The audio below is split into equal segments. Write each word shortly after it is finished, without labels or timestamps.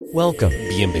Welcome.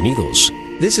 Bienvenidos.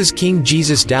 This is King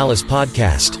Jesus Dallas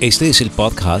Podcast. Este es el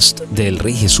podcast del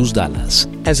Rey Jesús Dallas.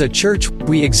 As a church,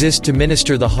 we exist to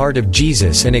minister the heart of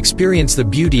Jesus and experience the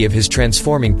beauty of His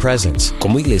transforming presence.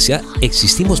 Como iglesia,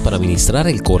 existimos para ministrar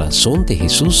el corazón de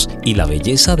Jesús y la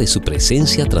belleza de su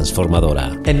presencia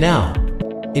transformadora. And now,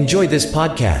 enjoy this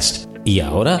podcast. Y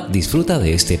ahora disfruta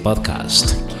de este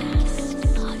podcast.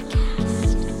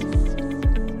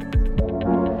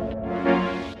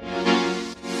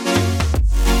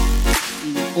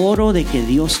 Oro de que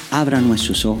Dios abra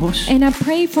nuestros ojos, And I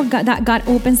pray for God, that God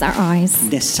opens our eyes,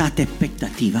 desate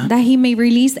expectativa that He may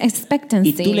release y tú le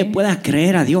expectancy, puedas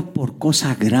creer a Dios por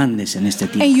cosas grandes en este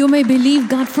and tiempo. you may believe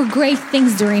God for great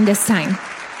things during this time.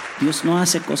 Dios no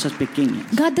hace cosas pequeñas.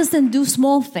 God doesn't do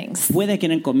small things. Puede que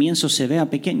en el comienzo se vea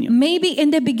pequeño. Maybe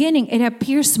in the beginning it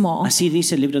appears small. Así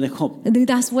dice el libro de Job.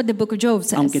 That's what the book of Job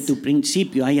Aunque says. tu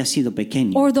principio haya sido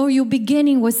pequeño, Although your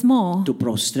beginning was small, tu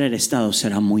postrer estado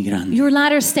será muy grande. your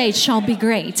latter stage shall be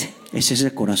great. Ese es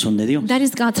el corazón de Dios. That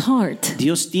is God's heart.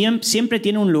 Dios siempre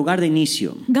tiene un lugar de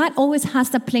inicio, God always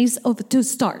has a place to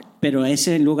start. pero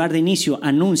ese lugar de inicio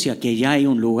anuncia que ya hay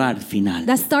un lugar final.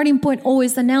 That starting point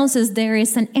always announces there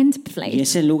is an end Y place.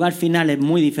 ese lugar final es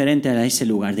muy diferente a ese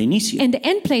lugar de inicio. And the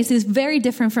end place is very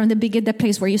different from the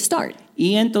place where you start.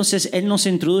 Y entonces Él nos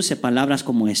introduce palabras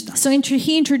como estas. So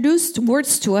He introduced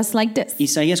words to us like this.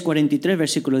 Isaías 43,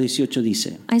 versículo 18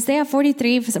 dice, Isaiah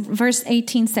 43 verse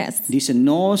 18 says,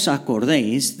 no os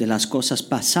acordéis de las cosas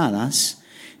pasadas,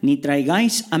 ni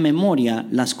traigáis a memoria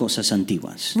las cosas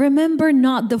antiguas. remember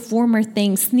not the former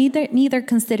things, neither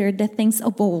consider the things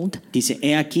of old. Dice,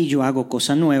 he aquí yo hago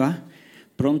cosa nueva,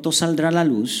 pronto saldrá la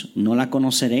luz, ¿no la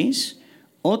conoceréis?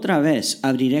 Otra vez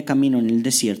abriré camino en el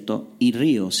desierto y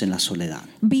ríos en la soledad.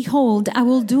 Behold, I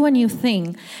will do a new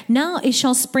thing. Now it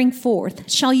shall spring forth.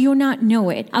 Shall you not know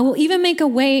it? I will even make a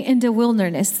way in the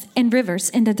wilderness and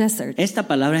rivers in the desert. Esta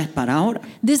palabra es para ahora.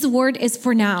 This word is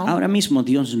for now. Ahora mismo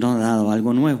Dios nos ha dado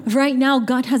algo nuevo. Right now,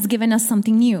 God has given us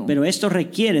something new. Pero esto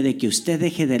requiere de que usted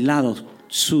deje de lado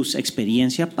sus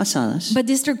experiencias pasadas But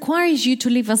this requires you to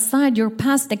leave aside your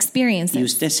past y experiences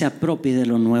usted se apropie de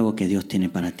lo nuevo que Dios tiene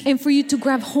para ti. and for you to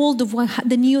grab hold of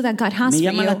the new that God has Me for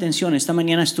llama la you. atención, esta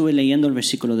mañana estuve leyendo el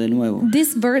versículo de nuevo.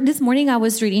 This morning I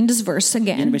was reading this verse En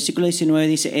el again. versículo 19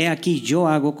 dice, he aquí yo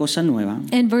hago cosa nueva,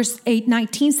 And verse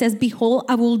 19 says, Behold,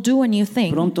 I will do a new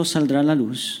thing. pronto saldrá la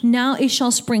luz. Now it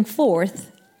shall spring forth.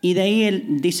 Y de ahí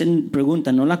él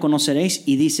pregunta, ¿no la conoceréis?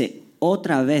 Y dice,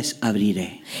 otra vez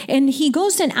abriré. And he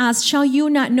goes and asks, Shall you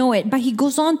not know it? But he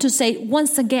goes on to say,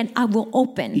 Once again, I will Y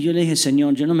open. yo le dije,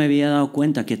 Señor, yo no me había dado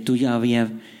cuenta que tú ya habías,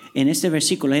 en este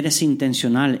versículo eres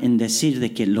intencional en decir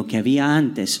de que lo que había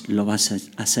antes lo vas a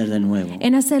hacer de nuevo.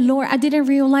 And I said, Lord, I didn't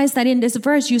realize that in this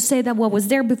verse you say that what was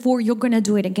there before, you're going to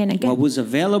do it again. What was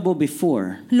available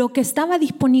before, Lo que estaba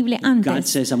disponible God antes,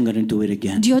 says, I'm going to do it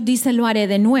again. Dios dice, lo haré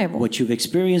de nuevo. What you've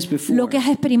experienced before, Lo que has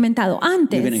experimentado you're going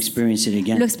to antes, experience it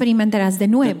again. lo experimentarás de The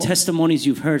nuevo. testimonies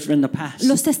you've heard from the past,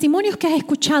 Los testimonios que has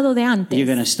escuchado de you're antes,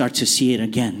 going to start to see it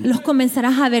again. los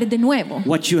comenzarás a ver de nuevo.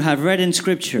 What you have read in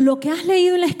Scripture, Lo que has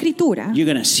leído en la Escritura, you're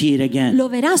going to see it again. lo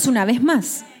verás una vez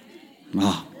más.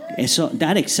 Oh,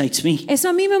 that excites me. Eso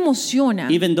a mí me emociona.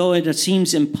 Even though it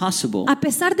seems impossible, A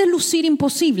pesar de lucir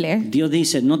imposible, Dios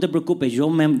dice, no te preocupes, yo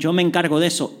me encargo de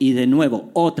eso y de nuevo,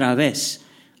 otra vez,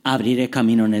 abriré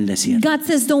camino en el desierto. God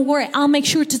says, don't worry, I'll make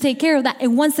sure to take care of that.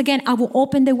 And once again, I will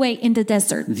open the way in the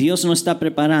desert. Dios nos está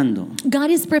preparando, God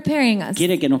is preparing us.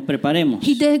 quiere que nos preparemos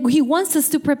He wants us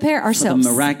to prepare for the ourselves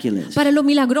miraculous, para lo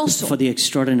milagroso, for the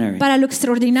extraordinary, para lo for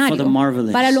extraordinario, the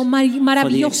marvelous, para lo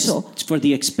maravilloso, for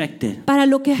the expected, para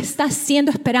lo que está siendo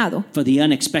esperado, for the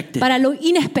unexpected, para lo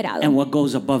inesperado and what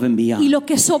goes above and y beyond. lo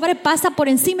que sobrepasa por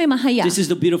encima y más allá. This is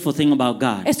the beautiful thing about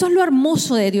God. Esto es lo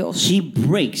hermoso de Dios. He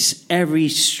breaks every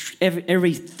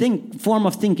form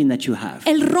of thinking that you have.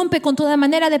 Él rompe con toda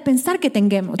manera de pensar que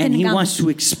tengamos. And He wants to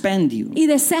expand you. Y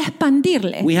desea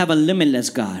expandirle. We have a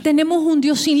limitless God. Tenemos un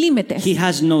Dios sin límites. He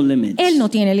has no limits. Él no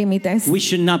tiene límites. We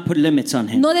should not put limits on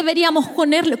Him. No deberíamos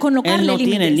colocarle Él no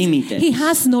tiene límites. He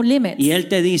has no limits. Y Él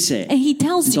te dice, And He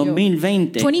tells you,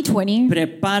 2020, 2020,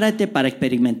 prepárate para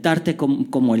experimentarte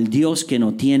como el Dios que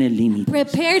no tiene límites.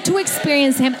 prepare to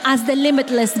experience Him as the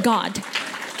limitless God.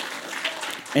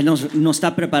 Él nos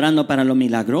está preparando para lo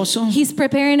milagroso, He's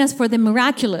preparing us for the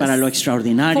miraculous, para lo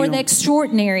extraordinario, for the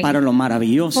extraordinary, para lo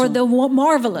maravilloso. for the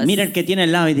marvelous. Mira el que tiene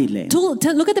al lado y dile,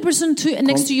 Look at the person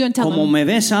next to you and tell como them, me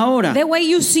ves ahora, the way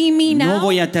you see me no now,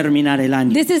 voy a terminar el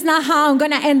año. this is not how I'm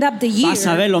going to end up the year. Vas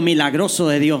a ver lo milagroso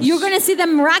de Dios. You're going to see the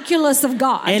miraculous of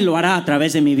God. Él lo hará a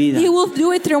través de mi vida. He will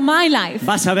do it through my life.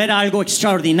 Vas a ver algo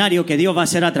extraordinario que Dios va a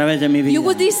hacer a través de mi vida. You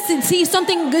will see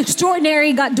something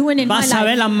extraordinary God doing in my Vas a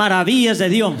ver life. las maravillas de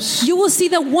Dios You will see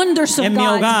the wonders of en mi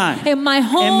God hogar, in my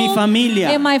home, en mi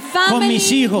familia, in my con mis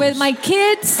family, hijos, with my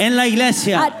kids, en la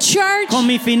iglesia, at church, con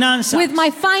mi finanza. with my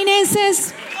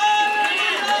finances.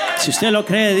 Si usted lo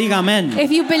cree, diga amén.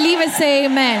 If you believe it, say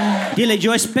amen. Dile,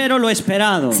 yo espero lo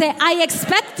esperado, Say, I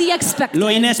expect the expected, lo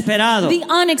inesperado, the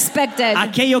unexpected,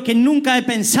 aquello que nunca he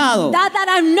pensado. that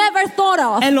I've never thought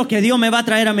of. Es lo que Dios me va a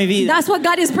traer a mi vida. That's what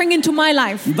God is bringing to my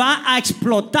life. Va a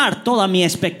explotar toda mi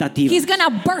expectativa. He's going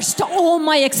to burst all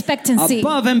my expectancy.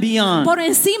 Above and beyond Por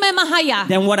encima y más allá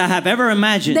than what I have ever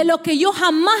imagined. de lo que yo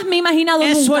jamás me he imaginado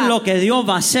Eso es nunca. lo que Dios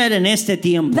va a hacer en este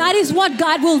tiempo. That is what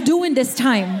God will do in this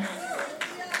time.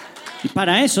 Y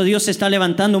para eso Dios está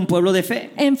levantando un pueblo de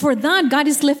fe, And for that, God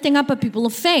is lifting up a people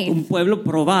of faith, un pueblo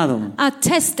probado a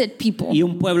tested people, y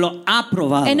un pueblo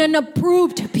aprobado and an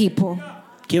approved people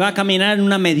que va a caminar en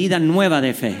una medida nueva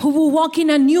de fe. who will walk in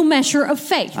a new measure of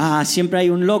faith. Siempre hay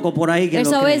un loco por ahí que There's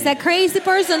lo always cree. that crazy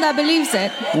person that believes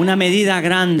it. Una medida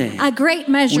grande, A great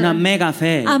measure, una mega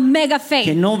fe, a mega que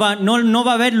faith. no va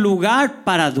a haber lugar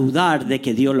para dudar de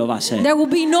que Dios lo va a hacer. There will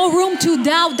be no room to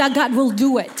doubt that God will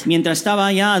do it. Mientras estaba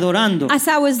allá adorando, As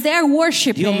I was there Dios me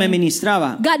worshiping,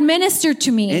 ministraba. God ministered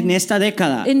to me En esta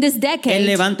década, in this Él decade.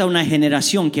 levanta una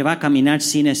generación que va a caminar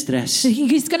sin estrés.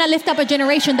 He's going to lift up a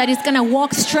generation that is going to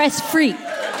walk stress-free.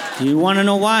 You want to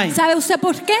know why? ¿Sabe usted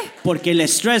por qué? Porque el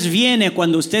estrés viene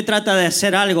cuando usted trata de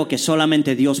hacer algo que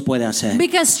solamente Dios puede hacer.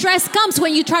 Because stress comes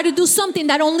when you try to do something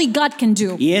that only God can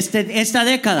do. Y esta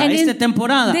década, And esta in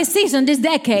temporada, this season, this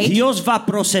decade, Dios va a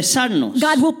procesarnos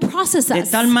God will process de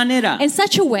us tal manera in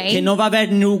such a way que no va a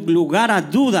haber lugar a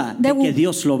duda de que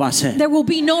Dios lo va a hacer. there will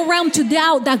be no realm to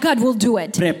doubt that God will do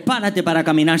it. Prepárate para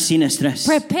caminar sin estrés.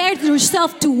 Prepare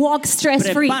yourself to walk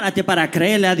stress-free. Prepárate para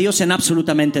creerle a Dios en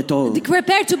absolutamente todo.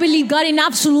 Prepare to believe God in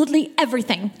absolutely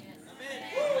everything.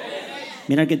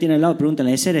 Mira el que tiene al lado,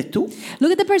 pregúntale, ¿ese eres tú?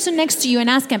 Look at the person next to you and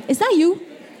ask him, is that you?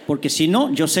 Porque si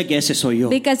no, yo sé que ese soy yo.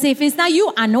 Because if it's not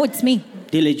you, I know it's me.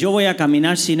 Dile, yo voy a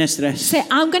caminar sin estrés. Say,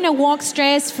 I'm going to walk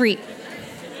stress-free.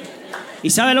 ¿Y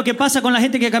sabe lo que pasa con la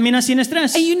gente que camina sin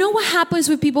estrés? And you know what happens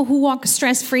with people who walk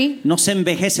stress-free? No se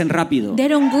envejecen rápido. They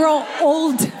don't grow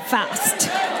old fast.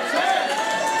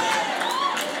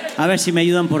 A ver si me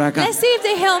ayudan por acá. Let's see if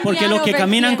they help Porque me out los que over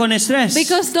caminan here. con estrés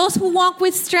Because those who walk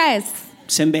with stress,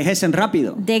 se envejecen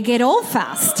rápido. they get old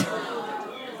fast.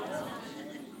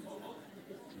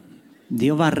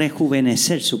 Dios va a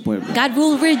rejuvenecer su pueblo. God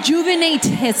will rejuvenate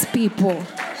his people.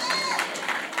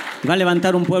 Va a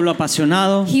levantar un pueblo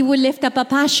apasionado, He will lift up a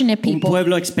passionate un people,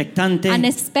 pueblo expectante, an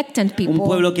expectant un people,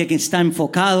 pueblo que está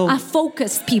enfocado, a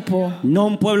focused people, no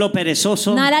un pueblo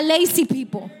perezoso, not a lazy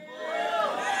people,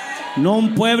 no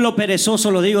un pueblo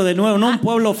perezoso, lo digo de nuevo, no un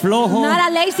pueblo flojo, not a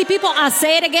lazy people. I'll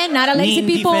say it again, not a lazy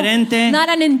Ni people, indiferente, not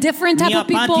an indifferent type ni of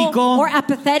people apático, or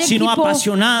apathetic sino people,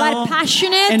 apasionado, but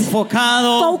passionate,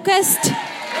 enfocado, focused,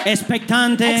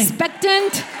 expectante,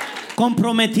 expectant,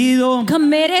 comprometido,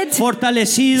 committed,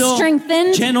 fortalecido,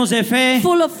 strengthened, llenos de fe.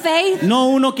 full of faith, No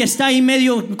uno que está ahí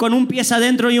medio con un pie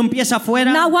adentro y un pie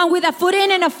afuera. not one with a foot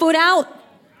in and a foot out.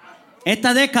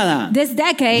 Esta década, This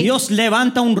decade, Dios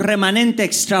levanta un remanente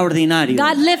extraordinario.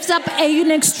 God lifts up an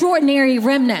extraordinary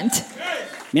remnant.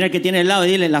 Mira el que tiene al lado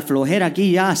y dile, la flojera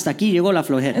aquí ya, hasta aquí llegó la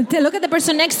flojera. To look at the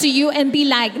person next to you and be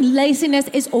like, laziness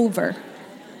is over.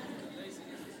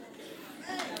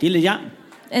 Dile ya.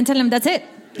 And tell him that's it.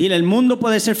 Dile, el mundo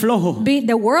puede ser flojo,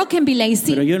 The world can be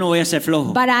lazy, pero yo no voy a ser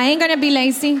flojo. but I ain't going to be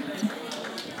lazy.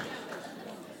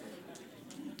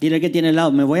 Dile al que tiene al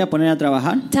lado, me voy a poner a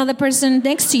trabajar. Tell the person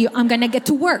next to you, I'm going to get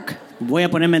to work. Voy a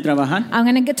ponerme a trabajar I'm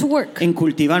going to get to work. en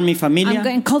cultivar mi I'm familia,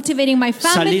 going cultivating my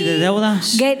family, salir de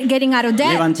deudas, getting out of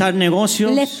debt, levantar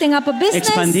negocios, lifting up a business,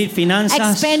 expandir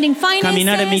finanzas, expanding finances,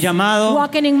 caminar en mi llamado,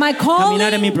 walking in my calling,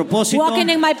 caminar en mi propósito, walking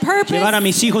in my purpose, llevar a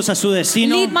mis hijos a su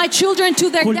destino, lead my children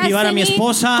to their cultivar a mi destiny,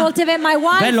 esposa, cultivate my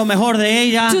wife, ver lo mejor de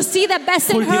ella, to see the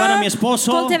best in cultivar her, a mi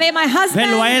esposo, cultivate my husband,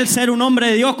 verlo a él ser un hombre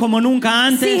de Dios como nunca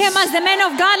antes. see him as the man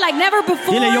of God like never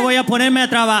before. Dile, yo voy a ponerme a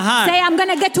trabajar. Say, I'm going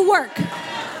to get to work.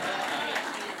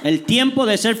 El tiempo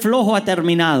de ser flojo ha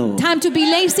terminado. Time to be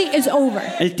lazy is over.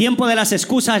 El tiempo de las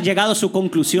excusas ha llegado a su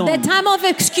conclusión. The time of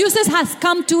excuses has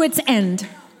come to its end.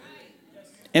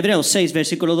 Hebreos 6,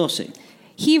 versículo 12.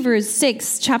 Hebrews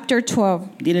 6, chapter 12.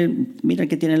 Dile, mira el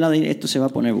que tiene al lado, esto se va a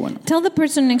poner bueno. Tell the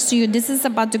person next to you, this is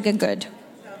about to get good.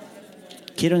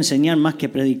 Quiero enseñar más que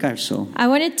predicar. I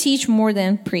want to teach more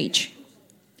than preach.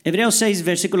 Hebreos 6,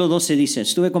 versículo 12 dice,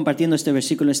 estuve compartiendo este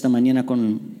versículo esta mañana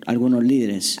con algunos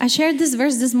líderes, I shared this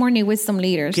verse this morning with some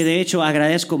leaders. que de hecho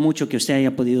agradezco mucho que usted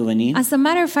haya podido venir, As a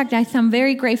matter of fact, I am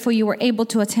very grateful you were able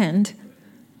to attend.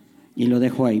 y lo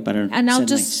dejo ahí para And ser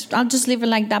nice. I'll just leave it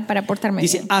like that para portarme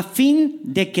Dice, bien. a fin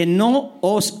de que no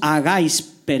os hagáis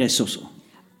perezoso.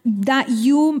 That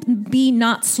you be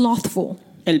not slothful.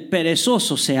 El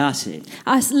perezoso se hace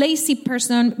A lazy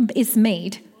person is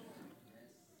made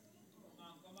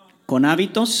con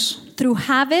hábitos, through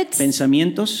habits,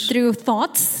 pensamientos, through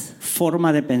thoughts,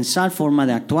 forma de pensar, forma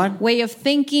de actuar. way of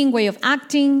thinking, way of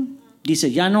acting,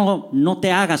 Dice, ya no te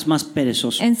hagas más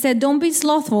perezoso, and said, don't be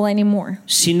slothful anymore,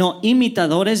 sino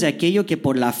imitadores de aquello que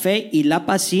por la fe y la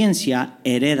paciencia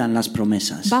heredan las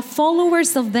promesas. but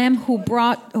followers of them who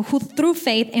through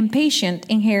faith and patience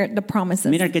inherit the promises.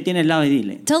 Mira el que tiene al lado y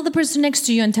dile, Tell the person next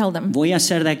to you and tell them, voy a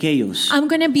ser de aquellos I'm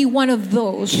going to be one of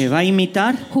those que va a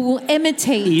imitar who will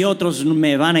imitate, y otros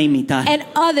me van a imitar. and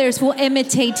others will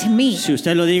imitate me. Si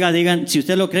usted lo digan, si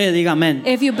usted lo cree, diga amén.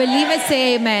 If you believe it,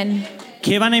 say amen.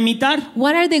 ¿Qué van a imitar?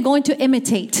 What are they going to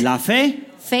imitate? La fe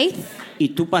Faith y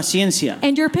tu paciencia.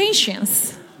 and your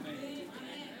patience.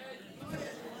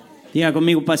 Diga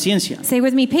conmigo paciencia. Say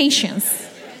with me, patience.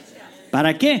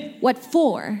 ¿Para qué? What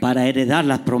for? Para heredar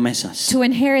las promesas. To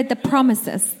inherit the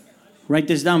promises. Write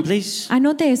this down, please.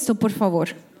 Anote esto, por favor.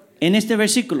 En este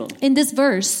versículo, In this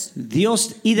verse,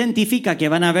 Dios identifica que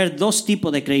van a haber dos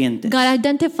tipos de creyentes. God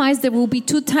identifies there will be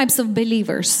two types of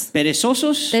believers.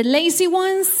 Perezosos The lazy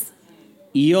ones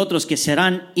y otros que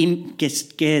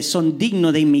que son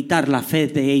dignos de imitar la fe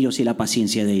de ellos y la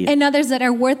paciencia de ellos. and others that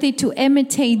are worthy to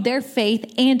imitate their faith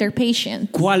and their patience.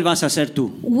 ¿Cuál vas a ser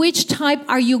tú? Which type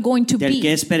are you going to ¿Del que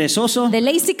be? es perezoso, The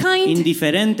lazy kind,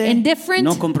 indiferente, indifferent,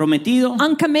 no comprometido,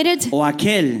 uncommitted, o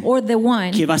aquel or the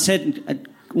one que va a ser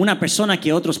una persona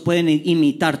que otros pueden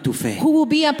imitar tu fe? who will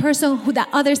be a person who that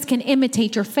others can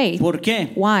imitate your faith? ¿Por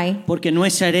qué? Why? Porque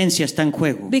nuestra herencia está en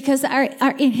juego. Because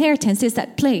our inheritance is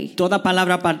at play. Toda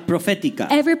palabra profética,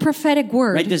 Every prophetic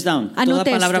word. write this down. Toda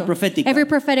Anote palabra esto. profética, Every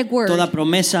prophetic word. toda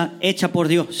promesa hecha por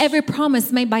Dios Every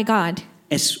promise made by God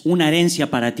es una herencia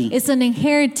para ti. is an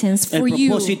inheritance El for you.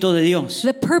 propósito de Dios,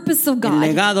 The purpose of el God.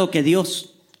 legado que Dios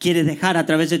quiere dejar a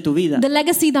través de tu vida, The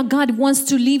legacy that God wants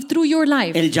to leave through your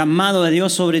life. el llamado de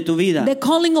Dios sobre tu vida The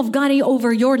calling of God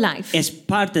over your life. es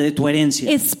parte de tu herencia.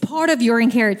 It's part of your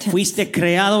inheritance. Fuiste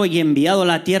creado y enviado a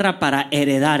la tierra para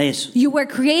heredar eso. You were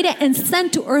created and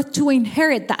sent to earth to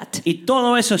inherit that. Y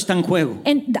todo eso está en juego.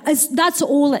 And that's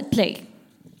all at play.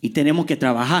 Y tenemos que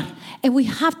trabajar. And we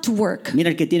have to work. Mira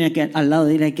el que tiene al lado,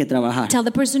 dile hay que trabajar. Tell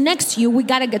the person next to you, we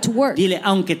gotta get to work. Dile,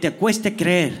 aunque te cueste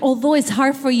creer, Although it's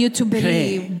hard for you to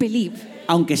Cree. believe.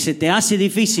 aunque se te hace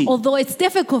difícil, Although it's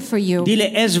difficult for you,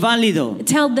 dile, es válido.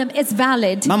 tell them it's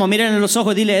valid. Vamos, miren en los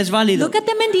ojos, dile, es válido. Look at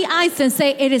them in the eyes and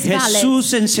say it is valid.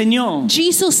 Jesús enseñó,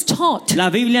 Jesus taught. la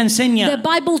Biblia The enseña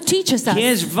Bible teaches us que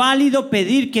es válido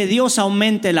pedir que Dios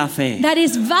aumente la fe. that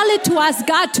it's valid to ask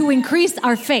God to increase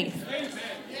our faith.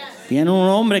 Tiene un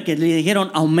hombre que le dijeron,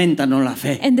 aumentanos la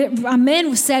fe. And a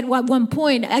man said at one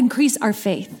point, increase our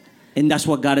faith. And that's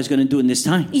what God is going to do in this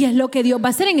time. Y es lo que Dios va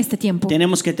a hacer en este tiempo.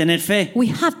 Tenemos que tener fe. We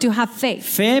have to have faith.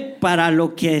 Fe para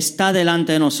lo que está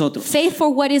delante de nosotros. Faith for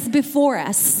what is before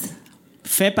us.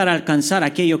 Fe para alcanzar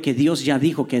aquello que Dios ya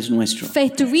dijo que es nuestro.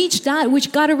 Faith to reach that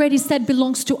which God already said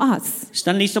belongs to us.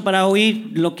 ¿Están listos para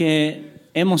oír lo que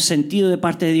hemos sentido de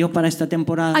parte de Dios para esta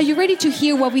temporada? Are you ready to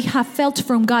hear what we have felt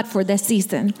from God for this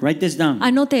season? Write this down.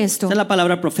 Anote esto. Esta es la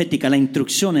palabra profética, las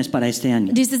instrucciones para este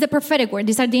año. This is the prophetic word.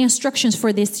 These are the instructions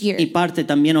for this year. Y parte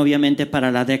también obviamente para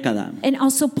la década. And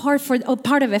also part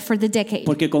of it for the decade.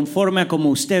 Porque conforme a como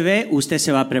usted ve, usted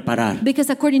se va a preparar. Because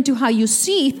according to how you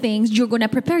see things, you're going to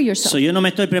prepare yourself. So yo no me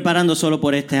estoy preparando solo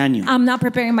por este año. I'm not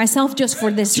preparing myself just for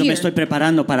this Yo me year. estoy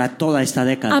preparando para toda esta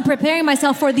década. I'm preparing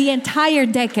myself for the entire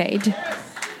decade.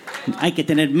 Hay que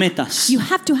tener metas. You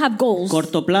have to have goals.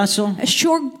 Corto plazo,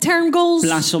 Short-term goals,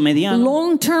 plazo mediano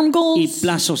long-term y goals,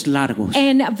 plazos largos.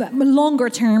 and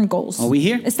longer-term goals. Are we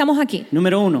here? Estamos aquí.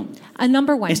 Número 1.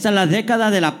 Number one. Esta es la década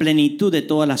de la plenitud de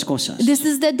todas las cosas This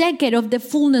is the decade of the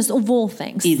fullness of all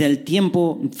things y del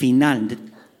tiempo final.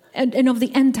 and of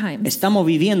the end times. Estamos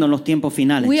viviendo en los tiempos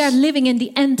finales. We are living in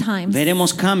the end times.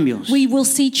 Veremos cambios We will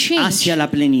see change hacia la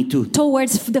plenitud.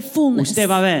 towards the fullness. Usted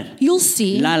va a ver You'll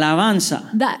see la alabanza,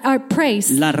 that our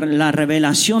praise, la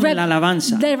revelación de la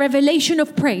alabanza, the revelation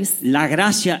of praise, la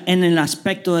gracia en el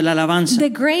aspecto de la alabanza the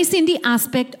grace in the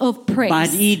aspect of va a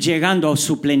praise ir llegando a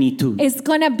su plenitud. it's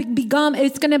going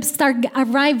to start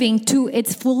arriving to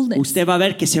its fullness. Usted va a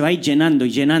ver que se va a ir llenando,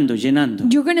 llenando, llenando.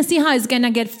 You're going to see how it's going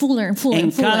to get fuller and fuller En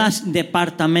and fuller. cada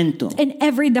departamento, In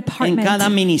every en department, cada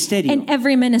ministerio, in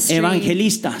every ministry,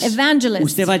 evangelistas, evangelists,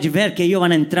 usted va a ver que ellos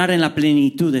van a entrar en la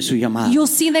plenitud de su llamado. you'll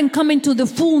see them come into the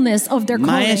fullness of their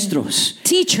Maestros calling.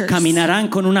 Teachers caminarán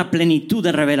con una plenitud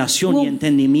de revelación y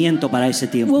entendimiento para ese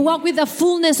tiempo. will walk with the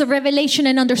fullness of revelation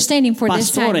and understanding for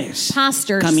this time. Pastores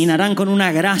Pastors caminarán con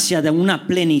una gracia de una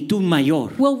plenitud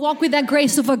mayor. will walk with that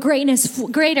grace of a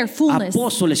greater fullness.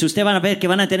 Apóstoles, usted van a ver que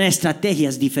van a tener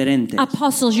estrategias diferentes,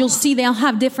 Apostles, you'll see they'll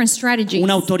have different strategies,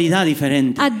 una autoridad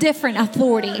diferente, a different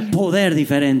authority, poder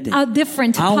diferente, a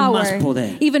different aún power, más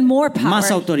poder, even more power,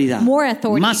 más autoridad, more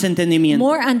authority, más entendimiento,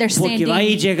 more porque understanding, va a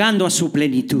ir llegando a su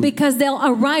plenitud. because they'll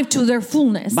arrive to their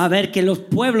fullness. Va a ver que los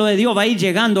pueblos de Dios va a ir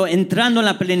llegando, entrando en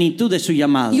la plenitud de su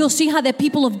llamado. You'll see how the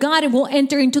people of God will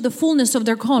enter into the fullness of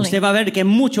their calling. Usted va a ver que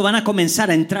muchos van a comenzar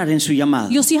a entrar en su llamado.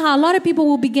 You'll see how a lot of people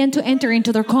will begin to enter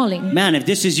into their calling. Man, if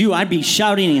this is you, I'd be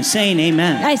shouting and saying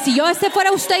amen. Ay, si yo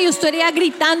fuera usted, yo estaría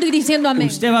gritando y diciendo amén.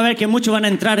 Usted va a ver que muchos van a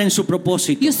entrar en su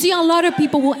propósito. You see a lot of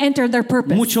people will enter their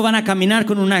purpose. Muchos van a caminar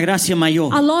con una gracia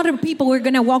mayor. A lot of people are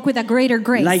going to walk with a greater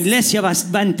grace. La iglesia va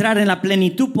a entrar en la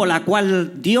plenitud por la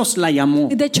cual Dios la llamó.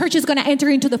 The church is going to enter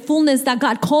into the fullness that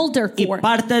God called her Y for.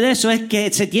 parte de eso es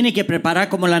que se tiene que preparar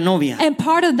como la novia. And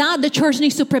part of that, the church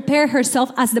needs to prepare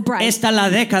herself as the bride. Esta es la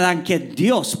década en que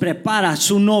Dios prepara a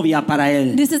su novia para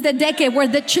él, This is the decade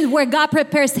where God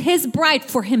prepares his bride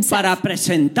for himself, para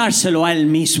presentárselo a él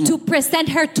mismo. to present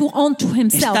her unto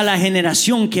himself. Esta es la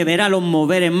generación que verá los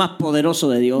moveres más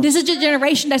poderosos de Dios. This is the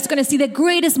generation that's going to see the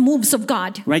greatest moves of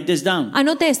God. Write this down.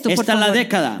 Anote esto, por Esta es la favor.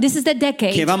 década This is the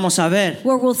decade que vamos a ver,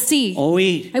 where we'll see,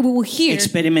 oír, and we will hear,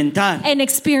 experimentar and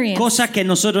experience cosas que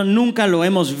nosotros nunca lo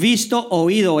hemos visto,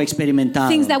 oído o experimentado.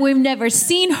 things that we've never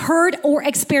seen, heard, or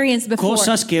experienced before.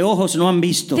 Cosas que ojos no han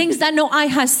visto, Things that no eye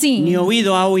has seen, ni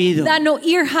oído ha oído, that no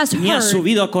ear has ni ha heard,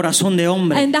 subido a corazón de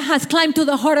hombre. and that has climbed to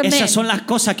the heart of man. Esas son las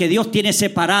cosas que Dios tiene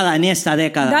separadas en esta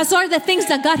década. Those are the things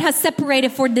that God has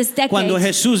separated for this decade. Cuando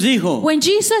Jesús dijo, When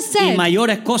Jesus y said,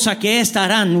 mayores cosas que esta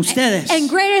harán ustedes. and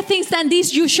greater things than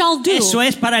these you shall do, Eso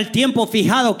es para el tiempo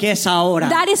fijado que es ahora.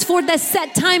 that is for the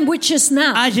set time which is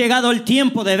now. Ha llegado el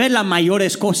tiempo de ver las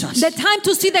mayores cosas. The time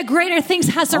to see the greater things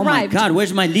has Oh my arrived. God,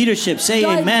 where's my leadership? Say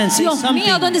amen, say Dios something.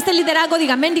 mío, ¿dónde está el liderazgo?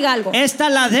 Diga amén, diga algo. Esta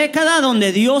es la década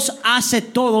donde Dios hace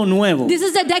todo nuevo. This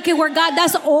is the decade where God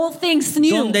does all things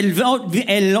new. Donde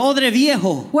el odre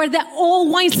viejo, Where the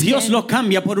old wineskin, Dios lo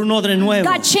cambia por un odre nuevo.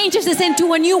 God changes this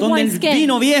into a new Donde el wineskin.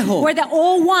 vino viejo Where the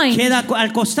old wine queda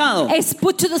al costado is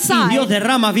put to the y side. Dios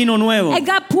derrama vino nuevo. And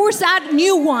God pours out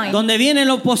new wine. Donde viene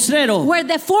lo postrero Where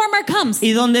the former comes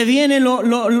y donde viene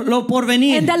lo por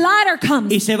venir. and the latter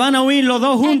comes. Y se van a oír los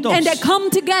dos juntos And they come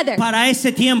together para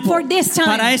este tiempo, for this time,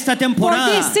 para esta for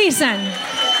temporada. this season.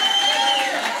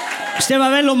 Usted va a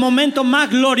ver los momentos más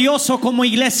gloriosos como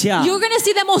iglesia. You're going to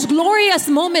see the most glorious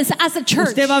moments as a church.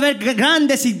 Usted va a ver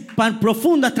grandes y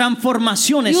profundas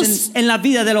transformaciones en la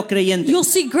vida de los creyentes. You'll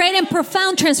see great and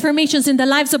profound transformations in the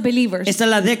lives of believers. Esta es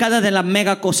la década de la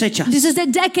mega cosecha. This is the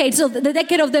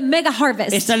decade of the mega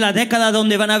harvest. Esta es la década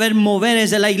donde van a haber moveres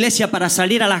de la iglesia para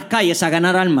salir a las calles a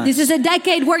ganar almas. This is a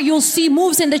decade where you'll see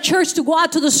moves in the church to go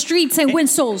out to the streets and win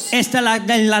souls. Esta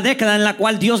es la década en la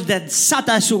cual Dios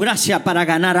desata de su gracia para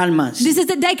ganar almas. This is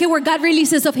the decade where God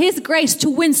releases of His grace to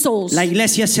win souls. La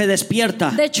iglesia se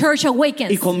despierta The church y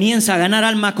awakens comienza a ganar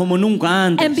almas como nunca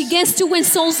antes. and begins to win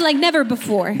souls like never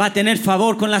before. Va a tener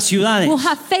favor con las ciudades. Will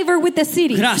have favor with the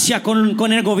city, Gracia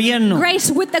con el gobierno.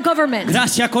 grace with the government,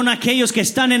 Gracia con aquellos que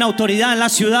están en autoridad en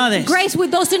las ciudades. grace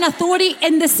with those in authority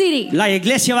in the city. La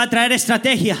iglesia va a traer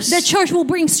estrategias The church will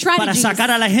bring para strategies sacar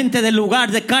a la gente del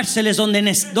lugar de cárceles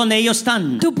donde ellos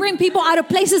están. to bring people out of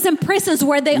places and prisons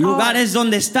where they are, Lugares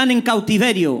donde están en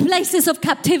cautiverio. places of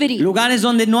captivity, Lugares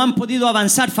donde no han podido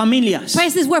avanzar familias.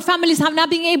 places where families have not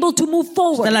been able to move Esta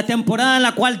forward. es la temporada en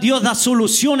la cual Dios da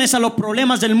soluciones a los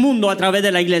problemas del mundo a través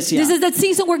de la iglesia. This is the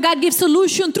season where God gives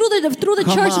solution through the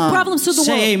Come church on, problems to the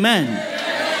say world. amen.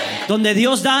 donde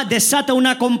Dios desata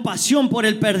una compasión por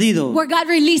el perdido. where God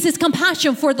releases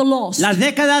compassion for the lost. La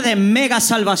década de mega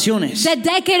salvaciones. The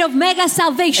decade of mega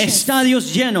salvation.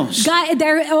 Estadios llenos. God,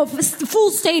 they're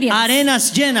full stadiums,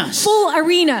 Arenas llenas. full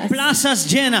arenas, Plazas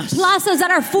llenas. plazas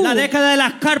that are full. La década de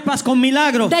las carpas con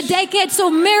milagros. The decades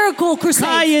of miracle crusades,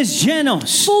 Calles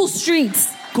llenos. full streets,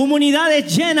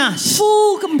 Comunidades llenas.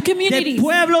 full De communities.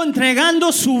 pueblo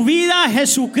entregando su vida a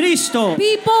Jesucristo.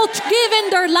 People giving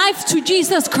their life to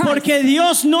Jesus Christ. Porque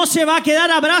Dios no se va a quedar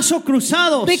a brazos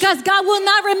cruzados. Because God will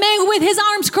not remain with his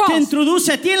arms Te crossed. introduce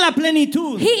a ti en la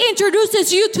plenitud. He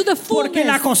introduces you to the Porque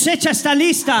la fullness. cosecha está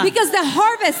lista. Because the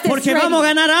harvest is Porque ready. vamos a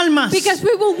ganar almas. Because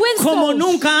we will win Como souls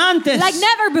nunca antes. like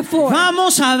never before.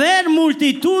 Vamos a ver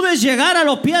multitudes llegar a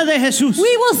los pies de Jesús.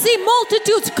 We will see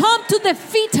multitudes come to the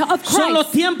feet of Son los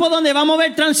Christ. tiempos donde vamos a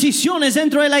ver transiciones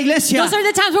dentro de la iglesia. Those are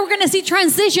the times where we're going to see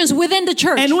transitions within the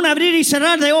church. En un abrir y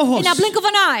cerrar de ojos. In a blink of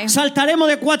an eye, Saltaremos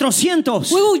de 400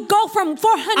 we will go from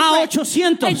 400 a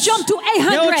 800. and jump to De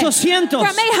 800. 800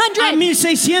 From 800 a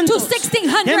 1600. to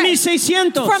 1600. De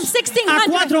 1600 From a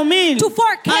 1600 4000 to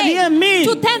 4K a 10,000.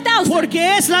 to 10,000.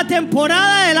 Porque es la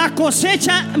temporada de las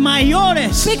cosechas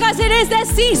mayores. Because it is the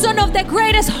season of the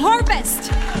greatest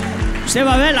harvest. Usted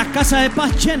va a ver las casas de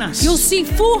paz llenas. You'll see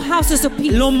full houses of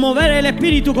peace. Los mover el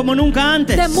espíritu como nunca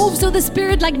antes. The moves of the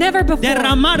Spirit like never before.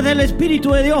 Derramar del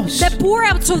espíritu de Dios. The pour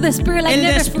outs of the Spirit like El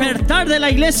never before. despertar de la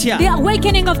iglesia. The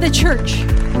awakening of the church.